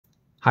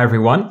Hi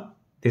everyone,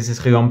 this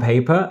is Ru on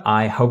Paper.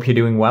 I hope you're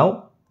doing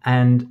well,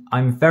 and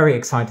I'm very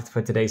excited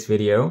for today's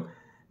video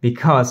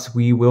because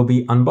we will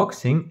be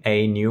unboxing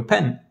a new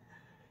pen.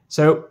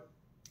 So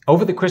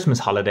over the Christmas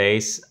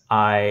holidays,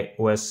 I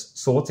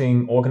was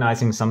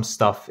organizing some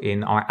stuff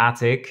in our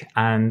attic,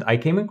 and I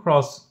came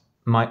across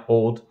my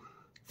old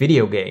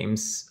video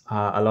games,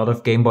 a lot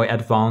of Game Boy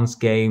Advance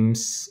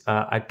games,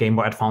 a Game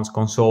Boy Advance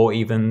console,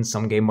 even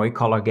some Game Boy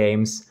Color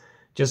games,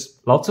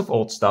 just lots of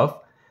old stuff.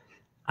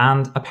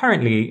 And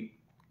apparently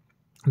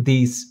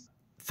these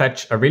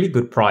fetch a really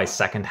good price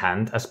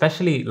secondhand,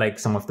 especially like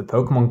some of the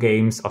Pokemon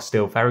games are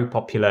still very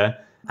popular.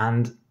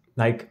 And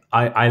like,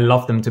 I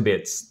love them to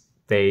bits.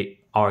 They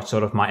are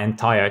sort of my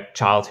entire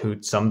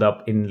childhood summed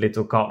up in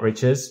little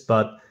cartridges,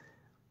 but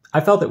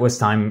I felt it was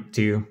time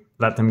to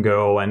let them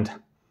go and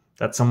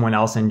let someone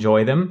else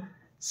enjoy them.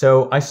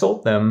 So I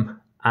sold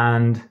them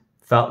and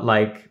felt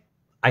like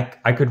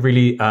I could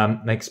really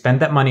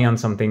spend that money on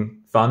something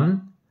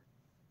fun.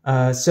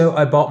 So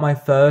I bought my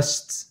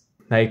first,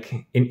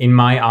 in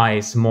my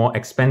eyes, more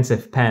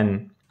expensive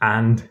pen,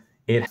 and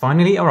it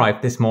finally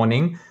arrived this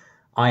morning.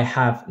 I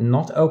have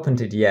not opened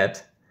it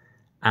yet,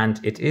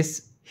 and it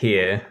is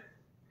here.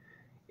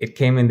 It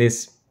came in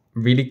this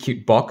really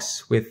cute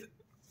box with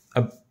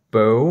a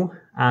bow,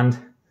 and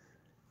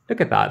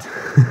look at that.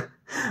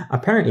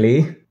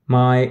 Apparently,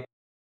 my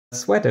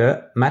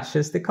sweater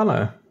matches the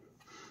color.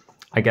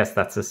 I guess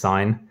that's a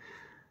sign.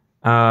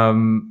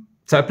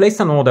 So I placed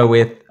an order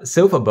with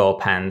Silverburl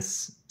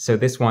Pens. So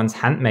this one's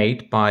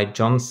handmade by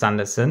John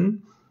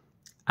Sanderson,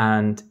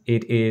 and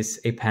it is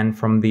a pen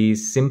from the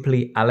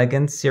Simply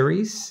Elegant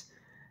series.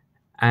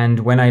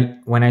 And when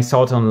I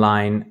saw it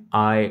online,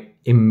 I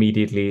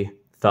immediately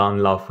fell in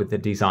love with the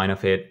design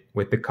of it,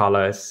 with the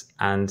colors,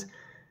 and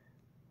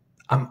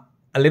I'm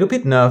a little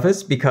bit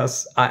nervous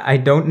because I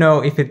don't know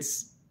if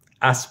it's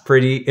as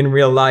pretty in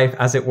real life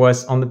as it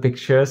was on the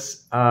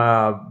pictures,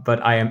 but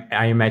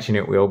I imagine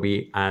it will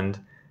be. And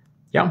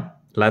yeah,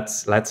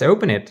 let's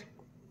open it.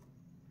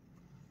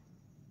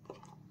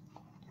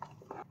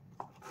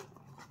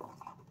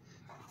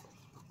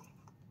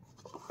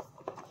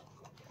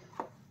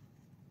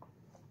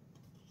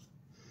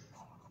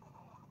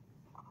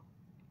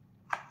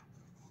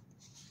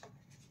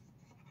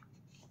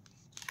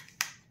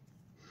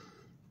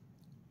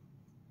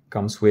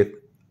 Comes with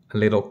a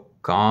little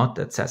card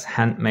that says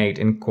handmade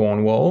in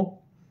Cornwall.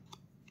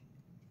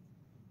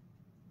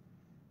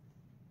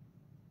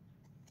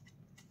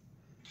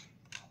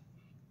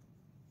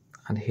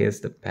 And here's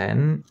the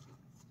pen.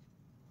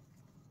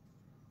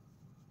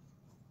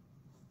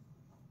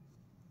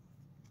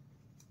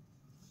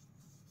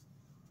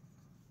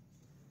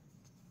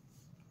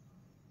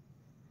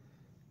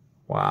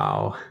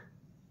 Wow,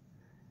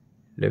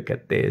 look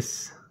at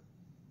this.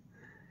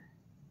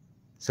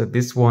 So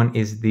this one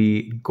is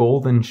the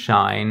Golden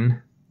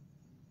Shine.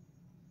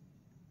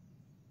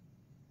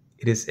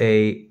 It is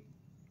a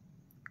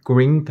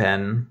green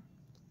pen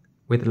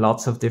with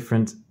lots of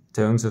different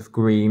tones of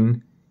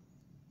green.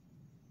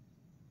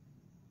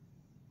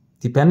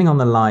 Depending on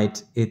the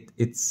light,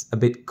 it's a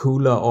bit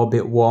cooler or a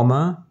bit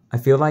warmer. I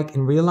feel like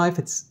in real life,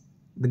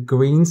 the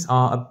greens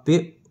are a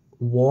bit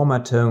warmer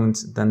toned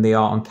than they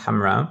are on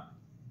camera.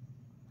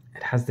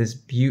 It has this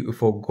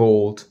beautiful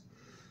gold,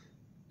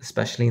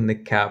 especially in the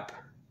cap.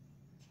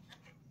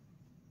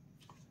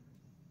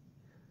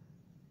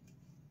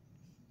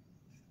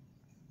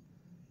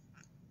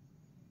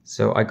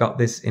 So I got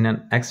this in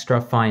an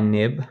extra fine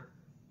nib.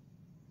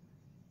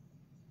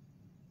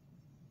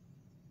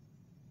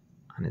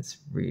 And it's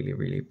really,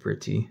 really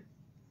pretty.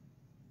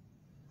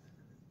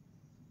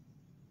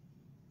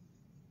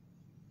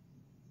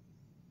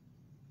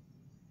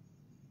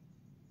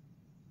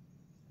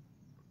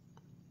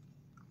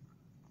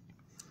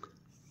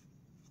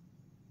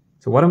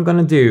 So what I'm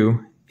gonna do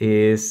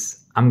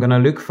is I'm gonna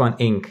look for an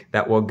ink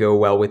that will go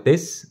well with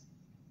this.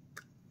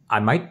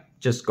 I might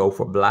just go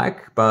for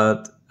black,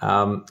 but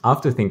I'll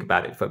have to think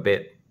about it for a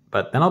bit.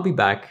 But then I'll be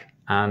back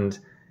and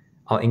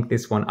I'll ink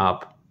this one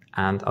up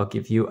and I'll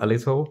give you a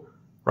little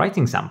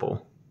writing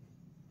sample.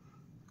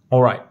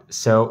 All right,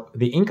 so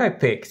the ink I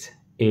picked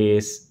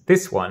is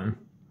this one.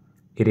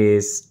 It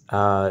is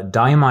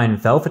Diamine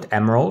Velvet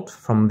Emerald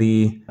from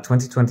the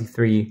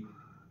 2023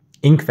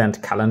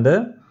 Inkvent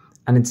Calendar.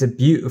 And it's a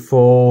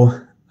beautiful,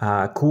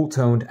 cool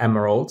toned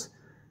emerald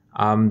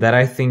that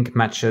I think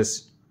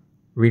matches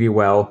really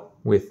well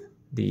with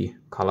the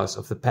colors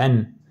of the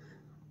pen.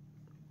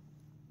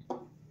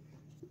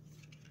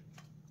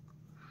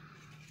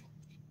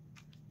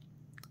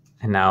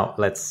 And now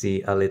let's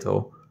see a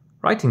little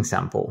writing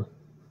sample.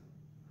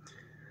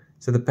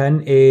 So the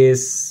pen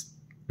is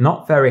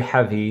not very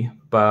heavy,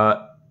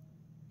 but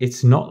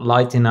it's not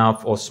light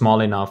enough or small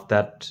enough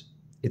that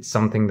it's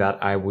something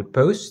that I would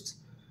post.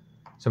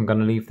 So I'm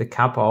gonna leave the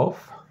cap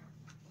off.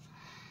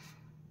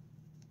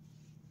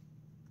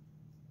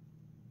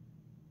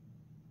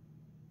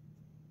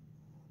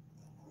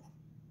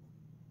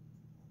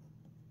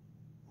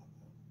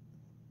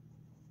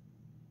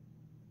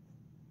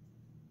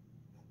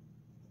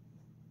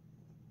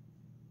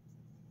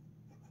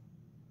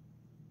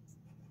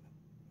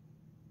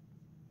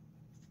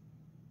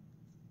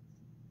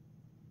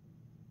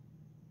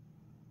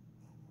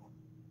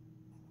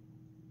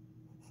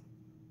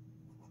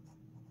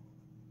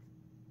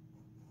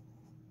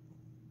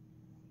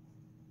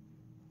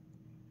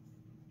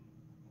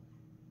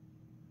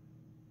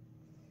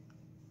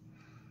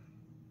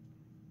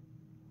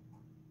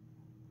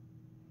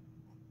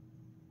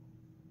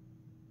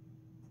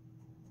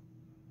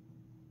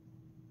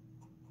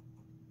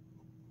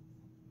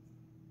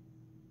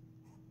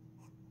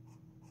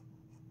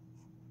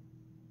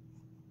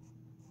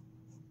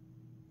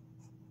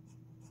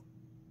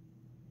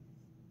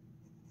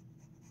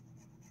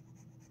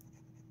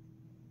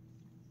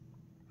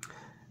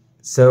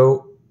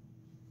 So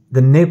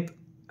the nib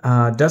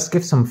does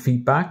give some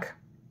feedback,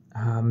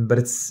 but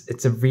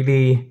it's a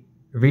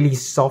really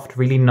soft,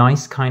 really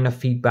nice kind of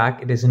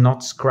feedback. It is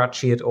not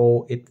scratchy at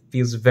all. It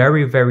feels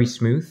very, very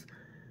smooth.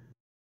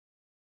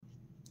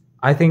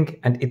 I think,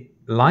 and it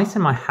lies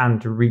in my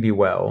hand really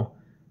well.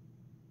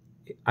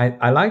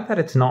 I like that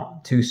it's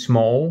not too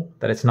small,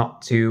 that it's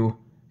not too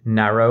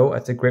narrow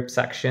at the grip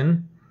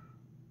section.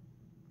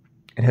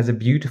 It has a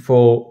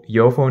beautiful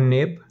Yovo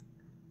nib.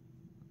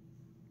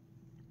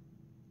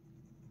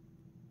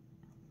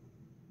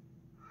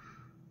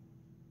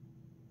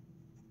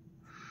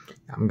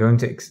 I'm going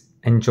to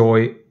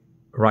enjoy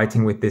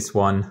writing with this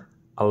one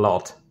a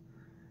lot.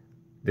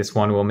 This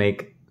one will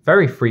make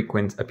very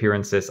frequent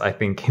appearances, I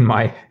think, in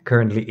my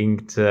currently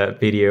inked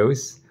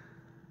videos.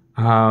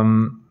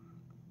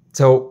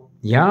 So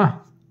yeah,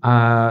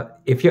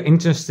 if you're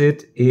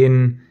interested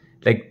in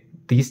like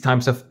these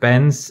types of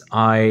pens,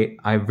 I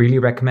really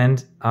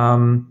recommend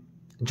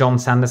John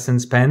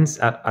Sanderson's pens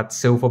at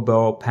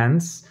Silverburl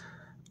Pens.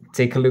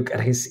 Take a look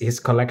at his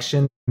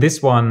collection.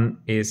 This one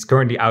is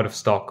currently out of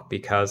stock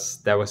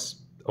because there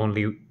was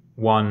only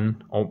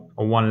one or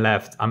one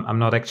left. I'm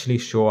not actually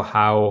sure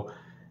how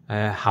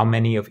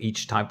many of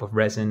each type of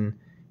resin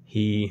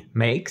he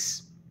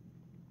makes,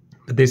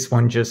 but this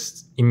one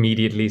just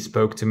immediately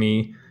spoke to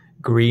me.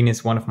 Green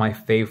is one of my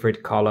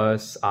favorite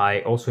colors.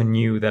 I also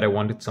knew that I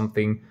wanted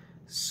something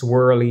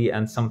swirly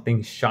and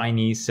something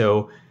shiny,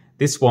 so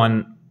this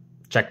one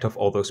checked off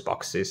all those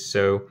boxes.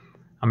 So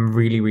I'm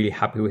really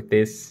happy with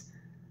this.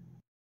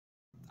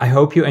 I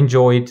hope you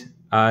enjoyed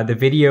the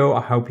video.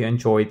 I hope you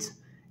enjoyed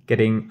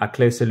getting a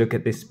closer look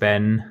at this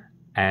pen,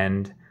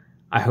 and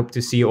I hope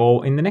to see you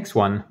all in the next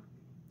one.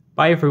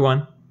 Bye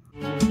everyone.